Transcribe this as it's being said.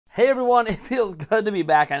Hey everyone, it feels good to be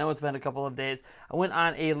back. I know it's been a couple of days. I went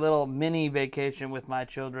on a little mini vacation with my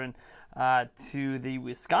children to the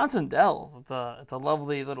Wisconsin Dells. It's a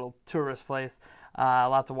lovely little tourist place.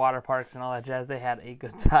 Lots of water parks and all that jazz. They had a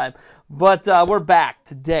good time. But we're back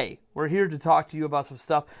today. We're here to talk to you about some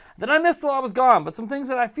stuff that I missed while I was gone, but some things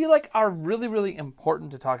that I feel like are really, really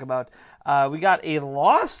important to talk about. We got a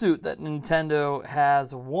lawsuit that Nintendo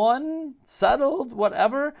has won, settled,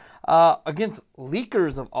 whatever, against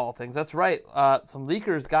leakers of all things. That's right. Some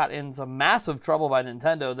leakers got in some massive trouble by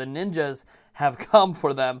Nintendo. The ninjas have come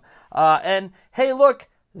for them. And hey, look,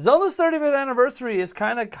 Zelda's 35th anniversary is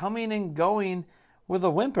kind of coming and going with a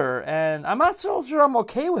whimper, and I'm not so sure I'm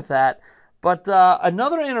okay with that. But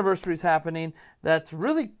another anniversary is happening that's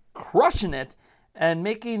really crushing it and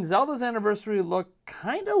making Zelda's anniversary look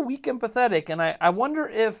kind of weak and pathetic. And I wonder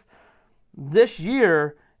if this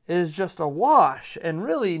year is just a wash, and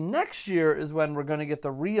really next year is when we're going to get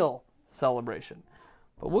the real celebration.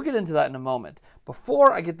 But we'll get into that in a moment.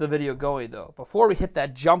 Before I get the video going, though, before we hit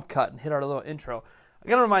that jump cut and hit our little intro, I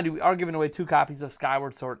got to remind you, we are giving away 2 copies of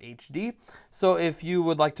Skyward Sword HD. So if you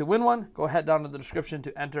would like to win one, go ahead down to the description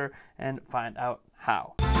to enter and find out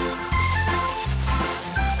how.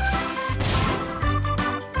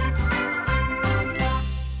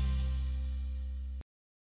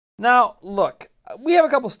 Now, look, we have a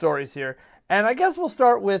couple stories here, and I guess we'll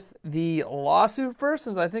start with the lawsuit first,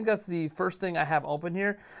 since I think that's the first thing I have open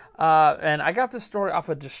here. And I got this story off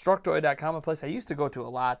of Destructoid.com, a place I used to go to a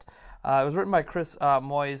lot. It was written by Chris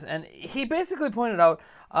Moyes, and he basically pointed out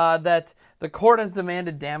that the court has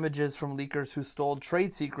demanded damages from leakers who stole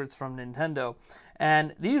trade secrets from Nintendo.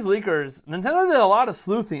 And these leakers, Nintendo did a lot of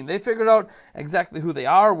sleuthing. They figured out exactly who they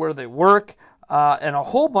are, where they work, and a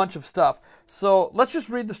whole bunch of stuff. So let's just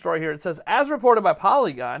read the story here. It says, as reported by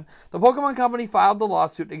Polygon, the Pokemon Company filed the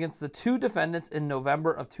lawsuit against the 2 defendants in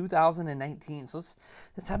November of 2019. So this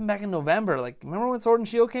happened back in November. Like, remember when Sword and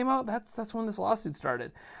Shield came out? That's when this lawsuit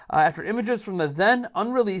started. After images from the then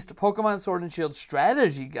unreleased Pokemon Sword and Shield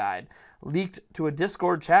strategy guide leaked to a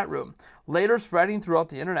Discord chat room, later spreading throughout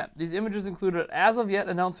the internet. These images included as of yet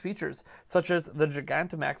announced features, such as the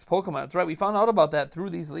Gigantamax Pokemon. That's right, we found out about that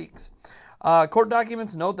through these leaks. Court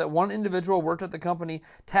documents note that one individual worked at the company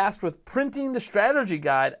tasked with printing the strategy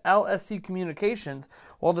guide, LSC Communications,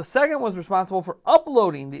 while the second was responsible for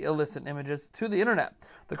uploading the illicit images to the internet.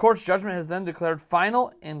 The court's judgment has then declared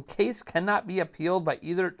final and case cannot be appealed by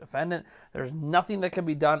either defendant. There's nothing that can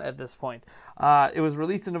be done at this point. It was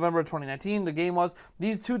released in November of 2019. The game was,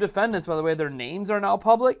 these 2 defendants, by the way, their names are now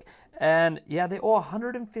public, and yeah, they owe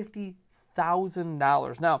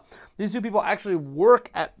 $150,000. Now, these 2 people actually work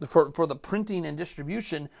for the printing and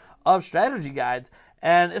distribution of strategy guides,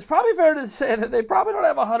 and it's probably fair to say that they probably don't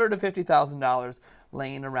have $150,000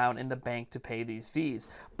 laying around in the bank to pay these fees.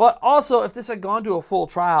 But also, if this had gone to a full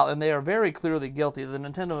trial and they are very clearly guilty, the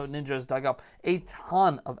Nintendo ninjas dug up a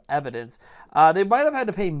ton of evidence, they might have had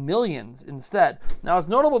to pay millions instead. Now, it's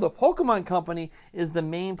notable the Pokemon Company is the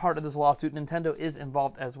main part of this lawsuit. Nintendo is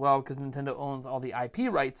involved as well because Nintendo owns all the IP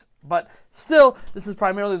rights. But still, this is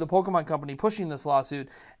primarily the Pokemon Company pushing this lawsuit.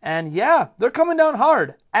 And yeah, they're coming down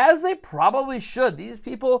hard, as they probably should. These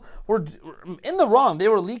people were in the wrong. They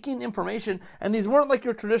were leaking information, and these weren't like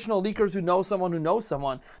your traditional leakers who know someone who knows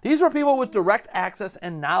someone. These were people with direct access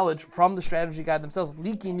and knowledge from the strategy guide themselves,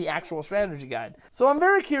 leaking the actual strategy guide. So I'm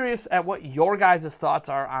very curious at what your guys' thoughts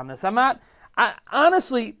are on this.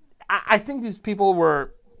 Honestly, I think these people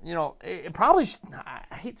were, you know, I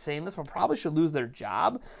hate saying this, but probably should lose their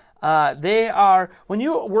job. When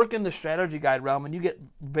you work in the strategy guide realm and you get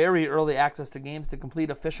very early access to games to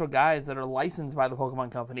complete official guides that are licensed by the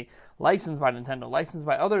Pokemon Company, licensed by Nintendo, licensed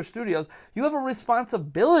by other studios, you have a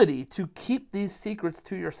responsibility to keep these secrets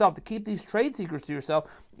to yourself, to keep these trade secrets to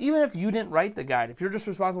yourself, even if you didn't write the guide. If you're just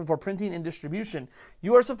responsible for printing and distribution,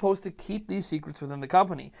 you are supposed to keep these secrets within the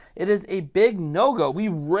company. It is a big no-go. We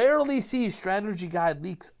rarely see strategy guide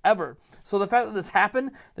leaks ever. So the fact that this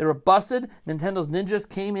happened, they were busted, Nintendo's ninjas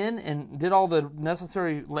came in and did all the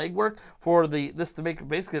necessary legwork for this to make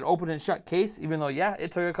basically an open and shut case, even though, yeah,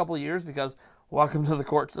 it took a couple of years because welcome to the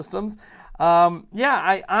court systems.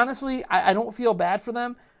 I honestly don't feel bad for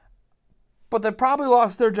them, but they probably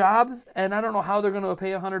lost their jobs, and I don't know how they're going to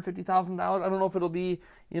pay $150,000. I don't know if it'll be,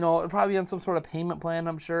 it'll probably be on some sort of payment plan,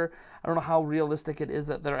 I'm sure. I don't know how realistic it is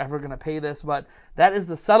that they're ever going to pay this, but that is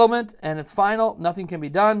the settlement, and it's final. Nothing can be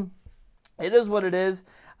done. It is what it is.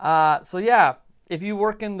 So yeah, if you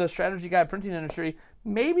work in the strategy guide printing industry,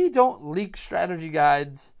 maybe don't leak strategy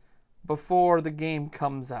guides before the game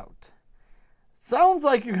comes out. Sounds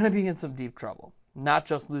like you're going to be in some deep trouble, not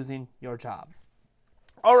just losing your job.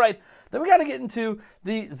 All right, Then we got to get into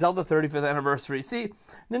the Zelda 35th anniversary. See,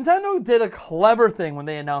 Nintendo did a clever thing when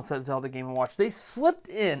they announced that Zelda Game & Watch. They slipped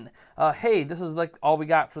in, hey, this is like all we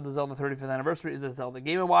got for the Zelda 35th anniversary is the Zelda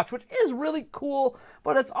Game & Watch, which is really cool,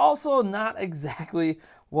 but it's also not exactly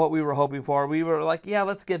what we were hoping for. We were like, yeah,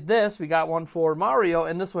 let's get this. We got one for Mario,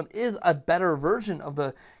 and this one is a better version of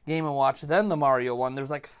the Game & Watch than the Mario one.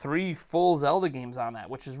 There's like 3 full Zelda games on that,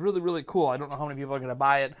 which is really, really cool. I don't know how many people are going to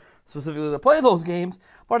buy it specifically to play those games,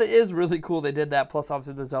 but it is really cool they did that, plus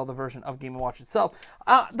obviously the Zelda version of Game & Watch itself.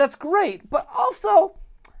 That's great, but also,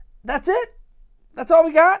 that's it? That's all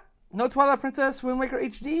we got? No Twilight Princess Wind Waker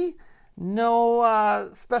HD? No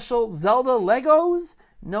special Zelda Legos?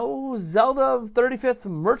 No Zelda 35th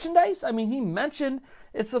merchandise? I mean, he mentioned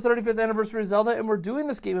it's the 35th anniversary of Zelda and we're doing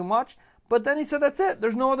this Game & Watch, but then he said that's it.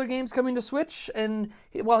 There's no other games coming to Switch, and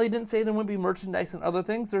while he didn't say there wouldn't be merchandise and other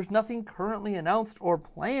things, there's nothing currently announced or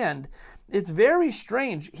planned. It's very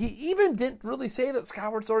strange. He even didn't really say that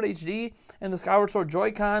Skyward Sword HD and the Skyward Sword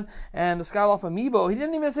Joy-Con and the Skyloft Amiibo, he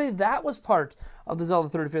didn't even say that was part of the Zelda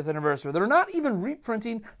 35th anniversary. They're not even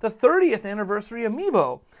reprinting the 30th anniversary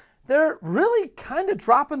Amiibo. They're really kind of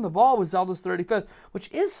dropping the ball with Zelda's 35th, which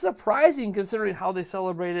is surprising considering how they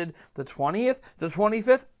celebrated the 20th, the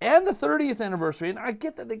 25th, and the 30th anniversary. And I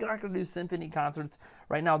get that they're not going to do symphony concerts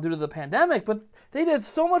right now due to the pandemic, but they did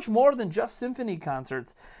so much more than just symphony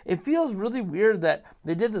concerts. It feels really weird that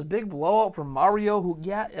they did this big blowout for Mario, who,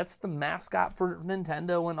 yeah, it's the mascot for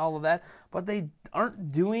Nintendo and all of that, but they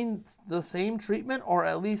aren't doing the same treatment, or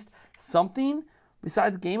at least something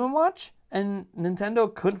besides Game & Watch. And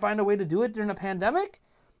Nintendo couldn't find a way to do it during a pandemic?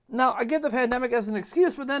 Now, I give the pandemic as an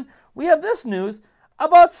excuse, but then we have this news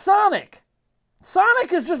about Sonic.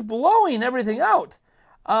 Sonic is just blowing everything out.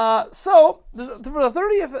 So, for the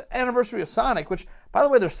 30th anniversary of Sonic, which, by the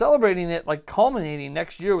way, they're celebrating it, like, culminating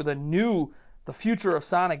next year with the future of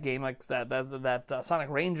Sonic game, like that Sonic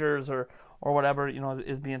Rangers or whatever, you know,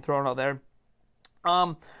 is being thrown out there.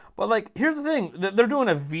 But, like, here's the thing. They're doing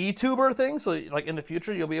a VTuber thing, so, like, in the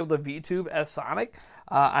future, you'll be able to VTube as Sonic.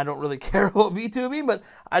 I don't really care about VTubing, but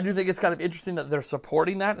I do think it's kind of interesting that they're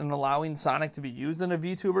supporting that and allowing Sonic to be used in a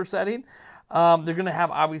VTuber setting. They're going to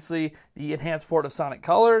have, obviously, the enhanced port of Sonic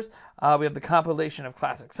Colors. We have the compilation of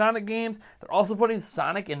classic Sonic games. They're also putting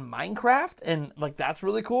Sonic in Minecraft, and, like, that's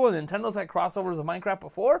really cool. And Nintendo's had crossovers of Minecraft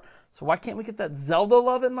before, so why can't we get that Zelda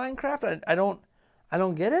love in Minecraft? I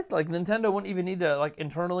don't get it. Like, Nintendo wouldn't even need to, like,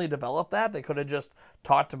 internally develop that. They could have just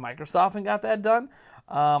talked to Microsoft and got that done.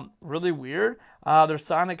 Really weird. There's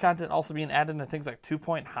Sonic content also being added to things like 2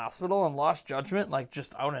 Point Hospital and Lost Judgment, like,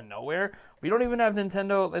 just out of nowhere. We don't even have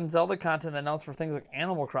Nintendo and Zelda content announced for things like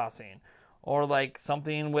Animal Crossing. Or, like,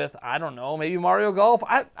 something with, I don't know, maybe Mario Golf.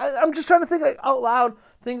 I'm just trying to think, like, out loud,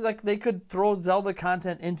 things like they could throw Zelda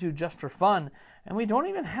content into just for fun. And we don't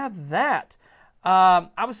even have that.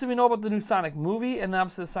 Obviously, we know about the new Sonic movie and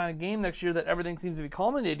obviously the Sonic game next year that everything seems to be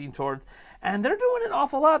culminating towards. And they're doing an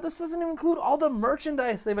awful lot. This doesn't even include all the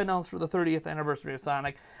merchandise they've announced for the 30th anniversary of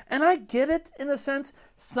Sonic. And I get it in a sense.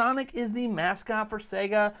 Sonic is the mascot for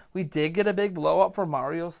Sega. We did get a big blow up for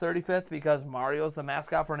Mario's 35th because Mario's the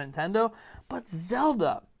mascot for Nintendo. But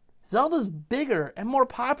Zelda's bigger and more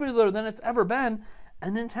popular than it's ever been.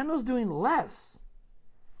 And Nintendo's doing less.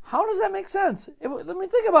 How does that make sense? Let me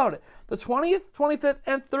think about it. The 20th, 25th,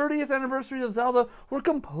 and 30th anniversaries of Zelda were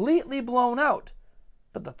completely blown out.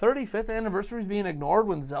 But the 35th anniversary is being ignored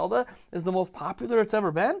when Zelda is the most popular it's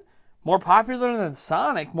ever been? More popular than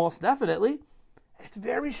Sonic, most definitely. It's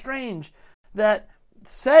very strange that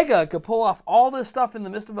Sega could pull off all this stuff in the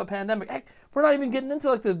midst of a pandemic. Heck, we're not even getting into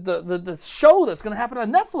like the show that's going to happen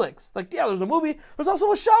on Netflix. Like, yeah, there's a movie. There's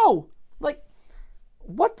also a show. Like,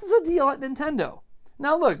 what's the deal at Nintendo?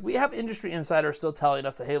 Now, look, we have industry insiders still telling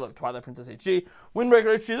us that, hey, look, Twilight Princess HD, Wind Waker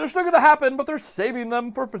HD, they're still going to happen, but they're saving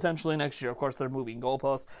them for potentially next year. Of course, they're moving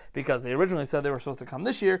goalposts because they originally said they were supposed to come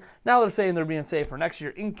this year. Now they're saying they're being saved for next year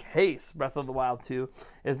in case Breath of the Wild 2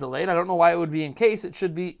 is delayed. I don't know why it would be in case. It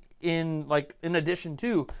should be in addition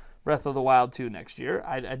to Breath of the Wild 2 next year.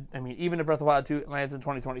 I mean, even if Breath of the Wild 2 lands in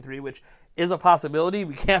 2023, which is a possibility,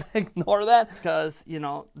 we can't ignore that because, you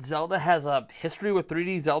know, Zelda has a history with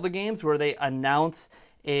 3D Zelda games where they announce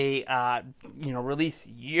a release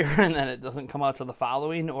year and then it doesn't come out to the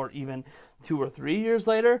following or even 2 or 3 years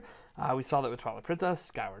later. We saw that with Twilight Princess,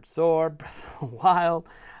 Skyward Sword, Breath of the Wild.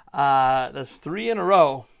 There's 3 in a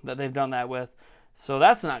row that they've done that with, so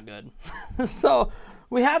that's not good. So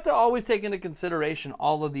we have to always take into consideration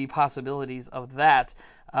all of the possibilities of that.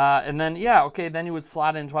 And then, yeah, okay, then you would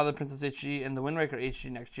slot in Twilight Princess HD and the Wind Waker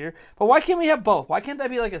HD next year. But why can't we have both? Why can't that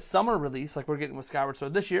be like a summer release like we're getting with Skyward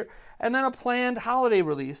Sword this year, and then a planned holiday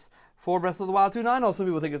release for Breath of the Wild 2. Now, I know some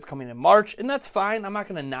people think it's coming in March, and that's fine. I'm not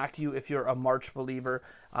going to knock you if you're a March believer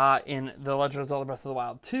in The Legend of Zelda Breath of the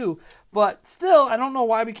Wild 2. But still, I don't know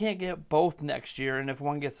why we can't get both next year, and if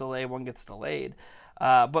one gets delayed, one gets delayed.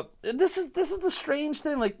 But this is the strange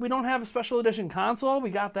thing. Like, we don't have a special edition console. We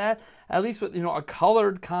got that, at least with, a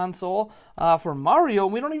colored console for Mario.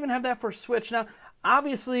 We don't even have that for Switch. Now,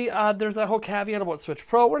 obviously, there's that whole caveat about Switch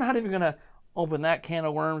Pro. We're not even going to open that can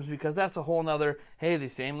of worms because that's a whole nother, hey, the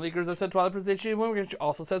same leakers that said Twilight Princess HD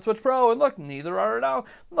also said Switch Pro, and look, neither are now.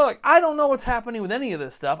 Look, I don't know what's happening with any of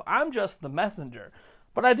this stuff. I'm just the messenger.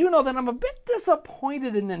 But I do know that I'm a bit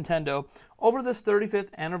disappointed in Nintendo over this 35th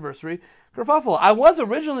anniversary kerfuffle. I was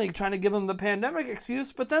originally trying to give them the pandemic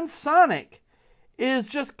excuse, but then Sonic is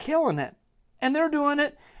just killing it. And they're doing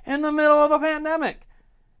it in the middle of a pandemic.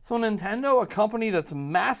 So Nintendo, a company that's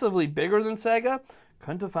massively bigger than Sega,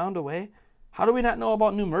 couldn't have found a way. How do we not know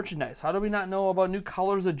about new merchandise? How do we not know about new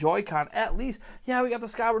colors of Joy-Con? At least, yeah, we got the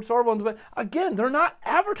Skyward Sword ones, but again, they're not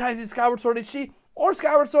advertising Skyward Sword HD or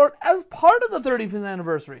Skyward Sword as part of the 35th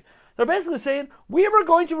anniversary. They're basically saying, we were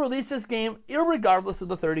going to release this game irregardless of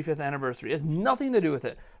the 35th anniversary. It has nothing to do with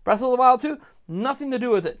it. Breath of the Wild 2, nothing to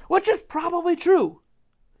do with it, which is probably true.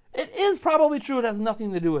 It is probably true it has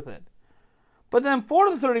nothing to do with it. But then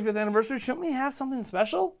for the 35th anniversary, shouldn't we have something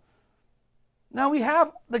special? Now we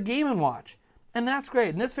have the Game & Watch, and that's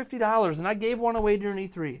great, and it's $50, and I gave one away during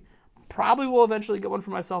E3. Probably will eventually get one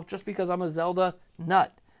for myself just because I'm a Zelda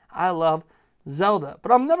nut. I love Zelda,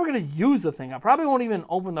 but I'm never going to use the thing. I probably won't even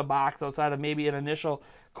open the box outside of maybe an initial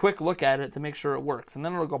quick look at it to make sure it works, and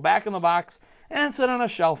then it'll go back in the box and sit on a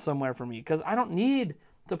shelf somewhere for me, because I don't need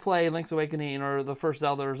to play Link's Awakening or the first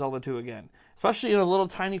Zelda or Zelda 2 again, especially in a little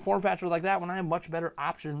tiny form factor like that when I have much better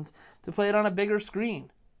options to play it on a bigger screen.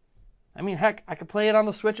 I mean, heck, I could play it on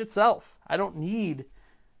the Switch itself. I don't need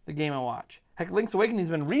the Game & Watch. Heck, Link's Awakening's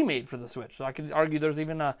been remade for the Switch, so I could argue there's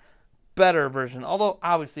even a better version. Although,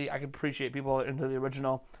 obviously, I can appreciate people are into the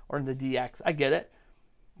original or into DX. I get it.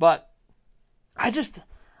 But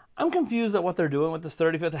I'm confused at what they're doing with this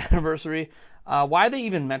 35th anniversary. Why they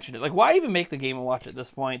even mentioned it. Like, why even make the Game & Watch at this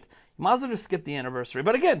point? You might as well just skip the anniversary.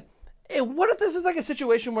 But again, what if this is like a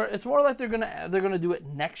situation where it's more like they're gonna do it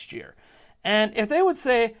next year? And if they would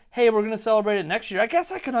say, hey, we're going to celebrate it next year, I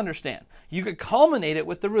guess I could understand. You could culminate it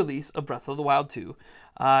with the release of Breath of the Wild 2.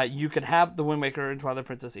 You could have The Wind Waker and Twilight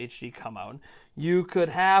Princess HD come out. You could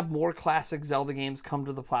have more classic Zelda games come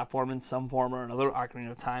to the platform in some form or another.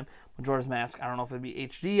 Ocarina of Time, Majora's Mask, I don't know if it'd be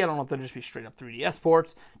HD. I don't know if they'd just be straight up 3DS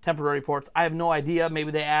ports, temporary ports. I have no idea. Maybe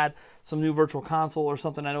they add some new virtual console or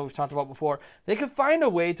something I know we've talked about before. They could find a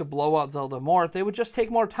way to blow out Zelda more if they would just take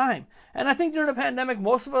more time. And I think during the pandemic,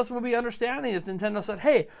 most of us would be understanding if Nintendo said,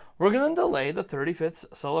 hey, we're going to delay the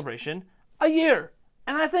 35th celebration a year.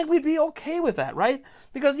 And I think we'd be okay with that, right?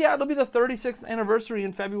 Because, yeah, it'll be the 36th anniversary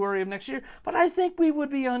in February of next year, but I think we would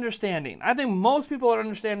be understanding. I think most people are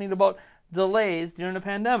understanding about delays during the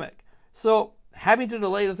pandemic. So having to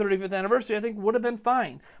delay the 35th anniversary, I think, would have been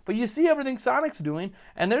fine. But you see everything Sonic's doing,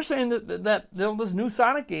 and they're saying that this new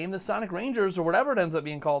Sonic game, the Sonic Rangers, or whatever it ends up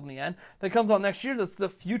being called in the end, that comes out next year, that's the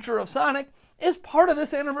future of Sonic, is part of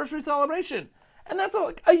this anniversary celebration. And that's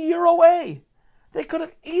like a year away. They could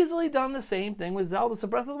have easily done the same thing with Zelda. So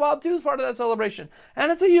Breath of the Wild 2 is part of that celebration.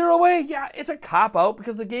 And it's a year away. Yeah, it's a cop-out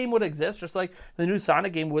because the game would exist just like the new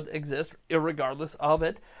Sonic game would exist irregardless of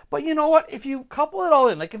it. But you know what? If you couple it all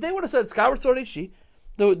in, like if they would have said Skyward Sword HD,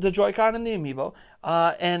 the Joy-Con and the Amiibo,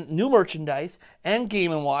 and new merchandise, and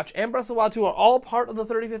Game & Watch, and Breath of the Wild 2 are all part of the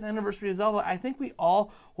 35th anniversary of Zelda, I think we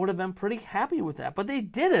all would have been pretty happy with that. But they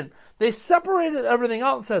didn't. They separated everything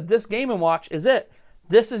out and said, this Game & Watch is it.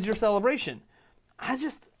 This is your celebration.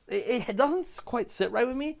 It doesn't quite sit right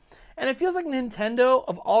with me. And it feels like Nintendo,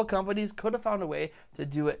 of all companies, could have found a way to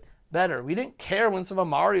do it better. We didn't care when some of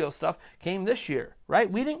Mario stuff came this year, right?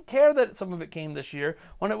 We didn't care that some of it came this year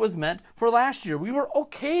when it was meant for last year. We were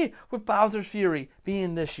okay with Bowser's Fury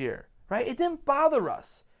being this year, right? It didn't bother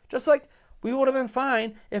us. Just like we would have been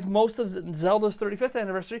fine if most of Zelda's 35th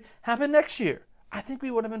anniversary happened next year. I think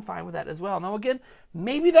we would have been fine with that as well. Now again,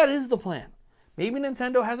 maybe that is the plan. Maybe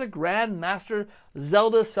Nintendo has a Grand Master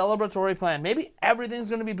Zelda celebratory plan. Maybe everything's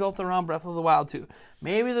going to be built around Breath of the Wild 2.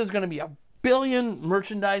 Maybe there's going to be a billion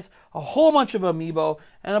merchandise, a whole bunch of amiibo,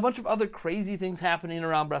 and a bunch of other crazy things happening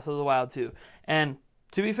around Breath of the Wild 2. And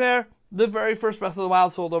to be fair, the very first Breath of the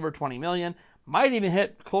Wild sold over 20 million, might even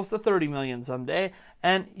hit close to 30 million someday.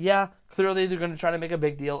 And yeah, clearly they're going to try to make a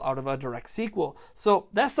big deal out of a direct sequel. So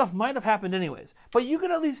that stuff might have happened anyways. But you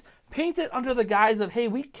can at least paint it under the guise of, hey,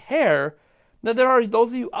 we care that there are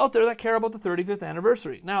those of you out there that care about the 35th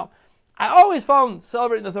anniversary. Now, I always found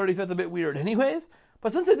celebrating the 35th a bit weird anyways,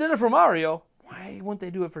 But since they did it for Mario, why wouldn't they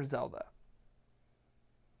do it for Zelda?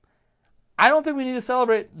 I don't think we need to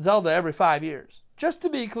celebrate Zelda every 5 years. Just to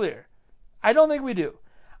be clear, I don't think we do.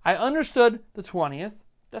 I understood the 20th.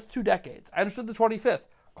 That's 2 decades. I understood the 25th,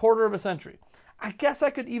 quarter of a century. I guess I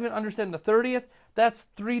could even understand the 30th. That's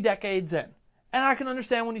 3 decades in. And I can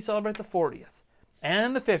understand when you celebrate the 40th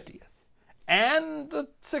and the 50th and the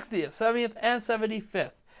 60th, 70th, and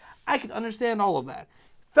 75th. I can understand all of that.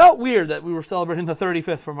 Felt weird that we were celebrating the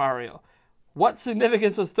 35th for Mario. What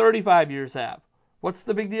significance does 35 years have? What's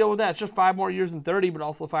the big deal with that? It's just 5 more years than 30, but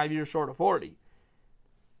also 5 years short of 40. You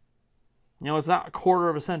know, it's not a quarter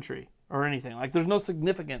of a century or anything. Like, there's no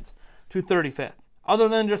significance to 35th, other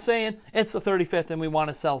than just saying it's the 35th and we want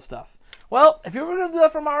to sell stuff. Well, if you were going to do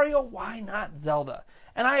that for Mario, why not Zelda?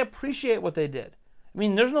 And I appreciate what they did. I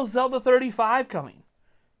mean, there's no Zelda 35 coming.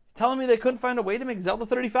 Telling me they couldn't find a way to make Zelda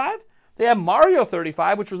 35? They have Mario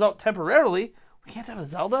 35, which was out temporarily. We can't have a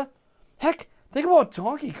Zelda? Heck, think about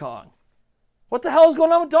Donkey Kong. What the hell is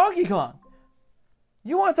going on with Donkey Kong?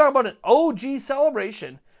 You want to talk about an OG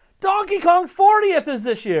celebration? Donkey Kong's 40th is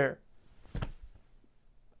this year.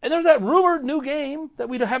 And there's that rumored new game that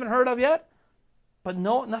we haven't heard of yet. But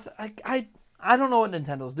no, nothing. I don't know what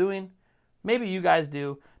Nintendo's doing. Maybe you guys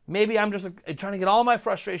do. Maybe I'm just trying to get all my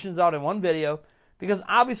frustrations out in one video. Because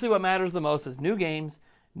obviously what matters the most is new games,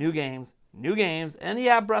 new games, new games. And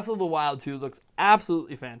yeah, Breath of the Wild 2 looks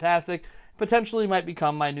absolutely fantastic. Potentially might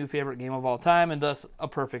become my new favorite game of all time. And thus a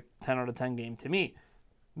perfect 10 out of 10 game to me.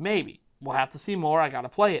 Maybe. We'll have to see more. I got to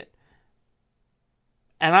play it.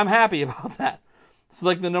 And I'm happy about that. It's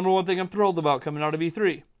like the number one thing I'm thrilled about coming out of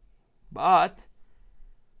E3. But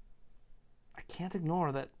I can't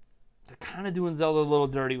ignore that they're kind of doing Zelda a little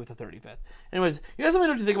dirty with the 35th. Anyways, you guys let me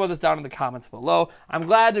know what you think about this down in the comments below. I'm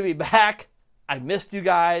glad to be back. I missed you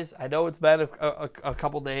guys. I know it's been a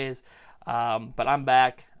couple days, but I'm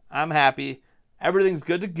back. I'm happy. Everything's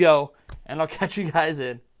good to go, and I'll catch you guys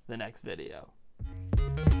in the next video.